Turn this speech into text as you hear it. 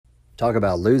Talk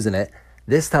about losing it.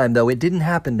 This time, though, it didn't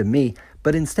happen to me,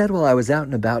 but instead while I was out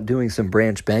and about doing some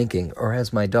branch banking, or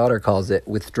as my daughter calls it,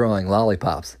 withdrawing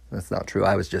lollipops. That's not true.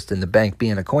 I was just in the bank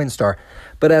being a Coinstar.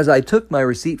 But as I took my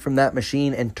receipt from that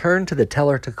machine and turned to the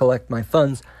teller to collect my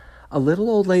funds, a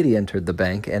little old lady entered the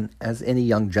bank, and as any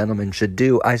young gentleman should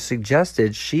do, I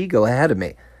suggested she go ahead of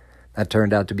me. That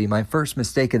turned out to be my first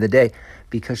mistake of the day,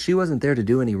 because she wasn't there to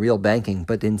do any real banking,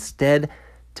 but instead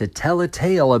to tell a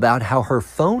tale about how her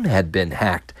phone had been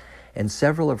hacked and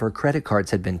several of her credit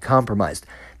cards had been compromised.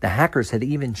 The hackers had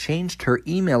even changed her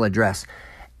email address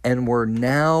and were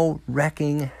now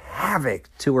wreaking havoc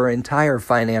to her entire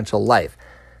financial life.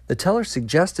 The teller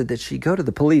suggested that she go to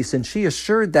the police, and she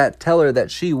assured that teller that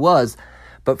she was,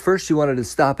 but first she wanted to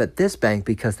stop at this bank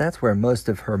because that's where most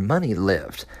of her money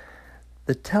lived.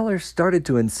 The teller started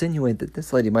to insinuate that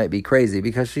this lady might be crazy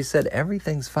because she said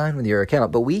everything's fine with your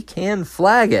account, but we can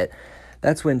flag it.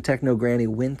 That's when Techno Granny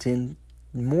went in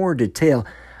more detail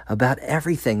about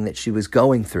everything that she was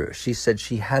going through. She said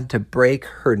she had to break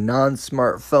her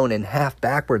non-smartphone in half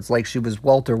backwards like she was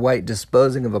Walter White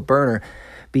disposing of a burner,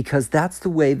 because that's the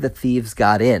way the thieves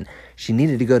got in. She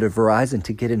needed to go to Verizon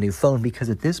to get a new phone because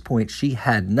at this point she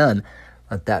had none.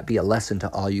 Let that be a lesson to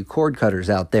all you cord cutters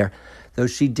out there. Though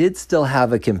she did still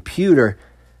have a computer,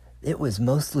 it was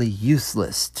mostly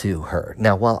useless to her.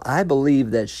 Now, while I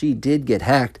believe that she did get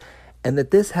hacked, and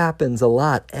that this happens a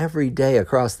lot every day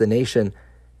across the nation,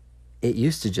 it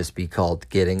used to just be called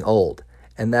getting old.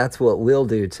 And that's what we'll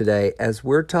do today as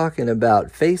we're talking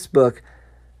about Facebook,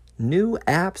 new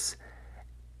apps,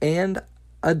 and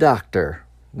a doctor,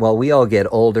 while we all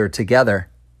get older together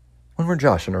when we're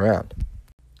joshing around.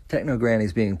 Techno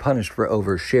Granny's being punished for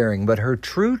oversharing, but her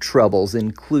true troubles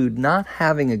include not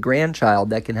having a grandchild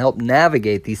that can help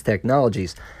navigate these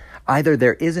technologies. Either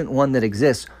there isn't one that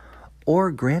exists, or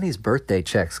Granny's birthday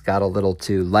checks got a little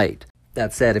too light.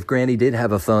 That said, if Granny did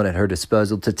have a phone at her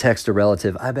disposal to text a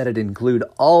relative, I bet it'd include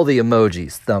all the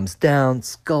emojis. Thumbs down,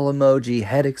 skull emoji,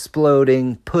 head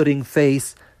exploding, pudding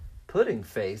face. Pudding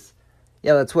face?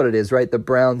 Yeah, that's what it is, right? The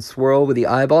brown swirl with the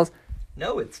eyeballs?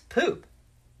 No, it's poop.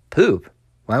 Poop?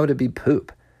 Why would it be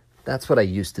poop? That's what I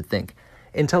used to think.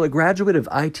 Until a graduate of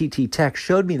ITT Tech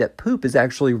showed me that poop is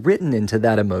actually written into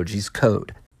that emoji's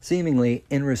code. Seemingly,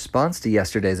 in response to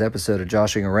yesterday's episode of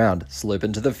Joshing Around, Slip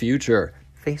into the Future,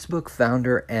 Facebook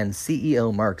founder and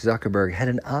CEO Mark Zuckerberg had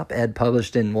an op-ed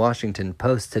published in Washington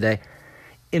Post today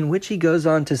in which he goes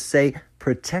on to say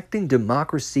protecting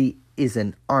democracy is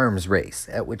an arms race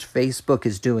at which Facebook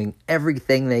is doing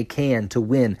everything they can to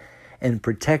win and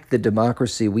protect the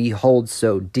democracy we hold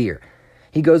so dear.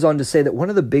 He goes on to say that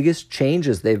one of the biggest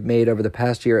changes they've made over the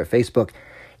past year at Facebook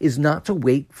is not to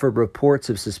wait for reports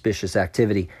of suspicious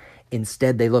activity.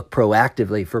 Instead, they look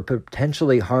proactively for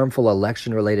potentially harmful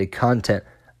election-related content.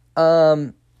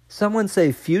 Someone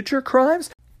say future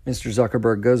crimes? Mr.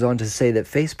 Zuckerberg goes on to say that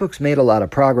Facebook's made a lot of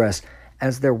progress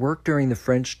as their work during the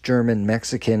French, German,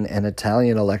 Mexican, and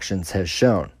Italian elections has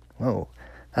shown. Whoa,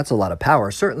 that's a lot of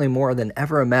power, certainly more than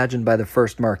ever imagined by the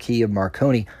first Marquis of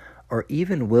Marconi or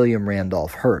even William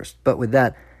Randolph Hearst. But with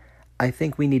that, I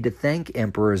think we need to thank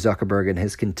Emperor Zuckerberg and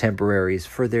his contemporaries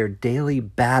for their daily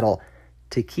battle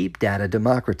to keep data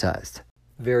democratized.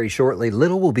 Very shortly,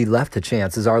 little will be left to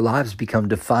chance as our lives become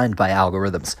defined by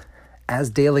algorithms.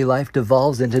 As daily life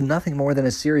devolves into nothing more than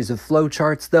a series of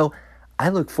flowcharts, though, I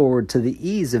look forward to the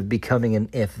ease of becoming an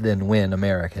if-then-when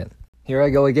American. Here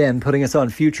I go again, putting us on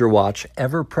future watch,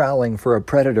 ever prowling for a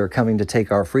predator coming to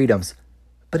take our freedoms.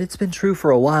 But it's been true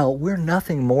for a while, we're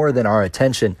nothing more than our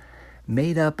attention,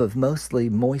 made up of mostly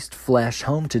moist flesh,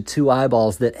 home to two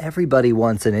eyeballs that everybody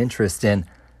wants an interest in.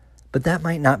 But that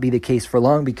might not be the case for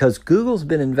long because Google's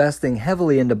been investing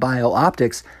heavily into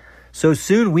bio-optics, so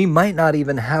soon we might not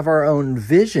even have our own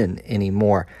vision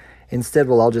anymore. Instead,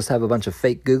 we'll all just have a bunch of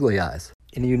fake googly eyes.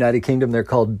 In the United Kingdom, they're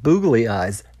called boogly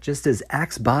eyes, just as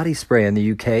Axe body spray in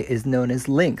the UK is known as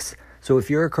lynx. So if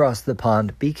you're across the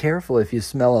pond, be careful if you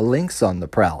smell a lynx on the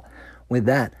prowl. With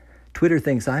that, Twitter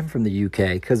thinks I'm from the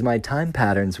UK because my time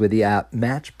patterns with the app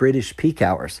match British peak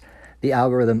hours. The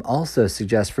algorithm also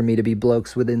suggests for me to be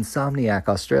blokes with insomniac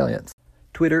Australians.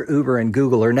 Twitter, Uber, and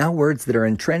Google are now words that are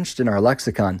entrenched in our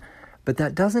lexicon, but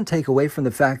that doesn't take away from the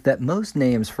fact that most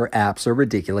names for apps are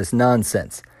ridiculous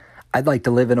nonsense. I'd like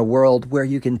to live in a world where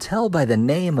you can tell by the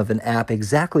name of an app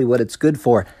exactly what it's good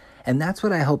for, and that's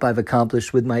what I hope I've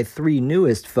accomplished with my 3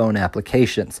 newest phone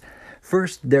applications.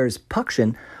 First, there's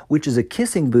Puction, which is a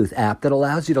kissing booth app that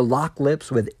allows you to lock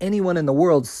lips with anyone in the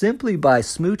world simply by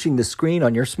smooching the screen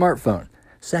on your smartphone.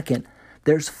 Second,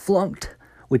 there's Flunked,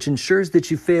 which ensures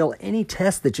that you fail any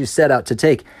test that you set out to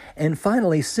take. And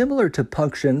finally, similar to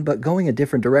Punction, but going a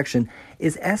different direction,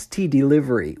 is ST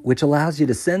Delivery, which allows you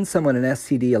to send someone an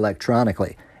STD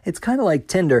electronically. It's kind of like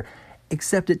Tinder,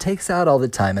 except it takes out all the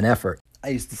time and effort. I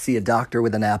used to see a doctor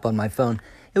with an app on my phone.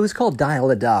 It was called Dial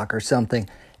a Doc or something,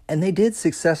 and they did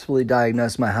successfully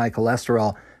diagnose my high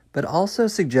cholesterol, but also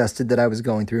suggested that I was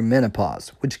going through menopause,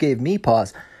 which gave me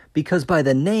pause, because by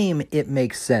the name it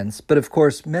makes sense, but of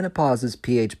course menopause is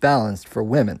pH balanced for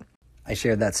women. I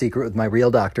shared that secret with my real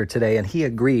doctor today, and he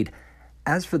agreed.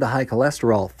 As for the high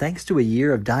cholesterol, thanks to a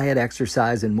year of diet,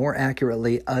 exercise, and more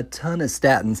accurately, a ton of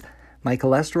statins, my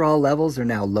cholesterol levels are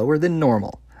now lower than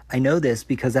normal. I know this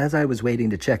because as I was waiting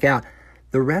to check out,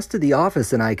 the rest of the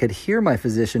office and I could hear my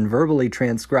physician verbally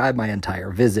transcribe my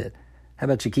entire visit. How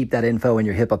about you keep that info in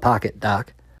your hip pocket,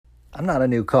 Doc? I'm not a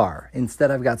new car.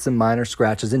 Instead, I've got some minor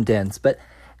scratches and dents, but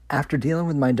after dealing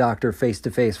with my doctor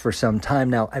face-to-face for some time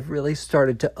now, I've really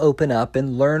started to open up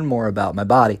and learn more about my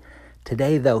body.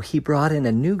 Today, though, he brought in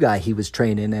a new guy he was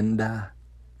training, and I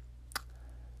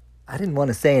didn't want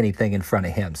to say anything in front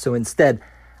of him, so instead,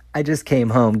 I just came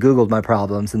home, Googled my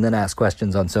problems, and then asked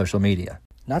questions on social media.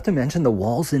 Not to mention the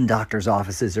walls in doctors'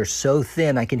 offices are so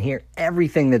thin I can hear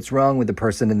everything that's wrong with the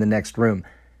person in the next room.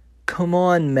 Come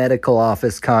on, medical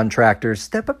office contractors,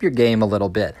 step up your game a little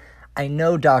bit. I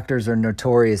know doctors are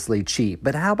notoriously cheap,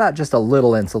 but how about just a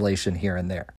little insulation here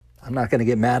and there? I'm not going to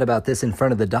get mad about this in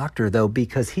front of the doctor, though,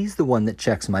 because he's the one that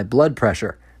checks my blood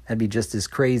pressure. That'd be just as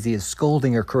crazy as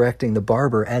scolding or correcting the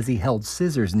barber as he held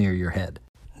scissors near your head.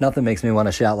 Nothing makes me want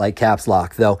to shout like caps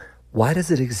lock, though. Why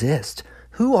does it exist?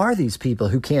 Who are these people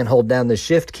who can't hold down the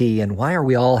shift key, and why are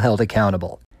we all held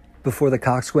accountable? Before the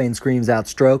coxswain screams out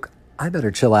stroke, I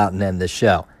better chill out and end this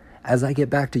show. As I get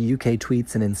back to UK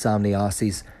tweets and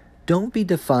Insomniaussies, don't be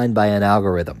defined by an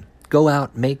algorithm. Go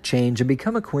out, make change, and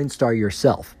become a Coinstar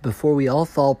yourself before we all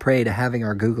fall prey to having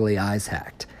our googly eyes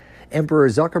hacked. Emperor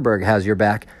Zuckerberg has your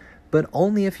back, but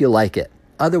only if you like it.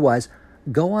 Otherwise,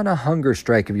 go on a hunger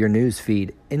strike of your news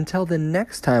feed until the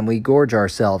next time we gorge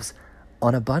ourselves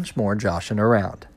on a bunch more joshing around.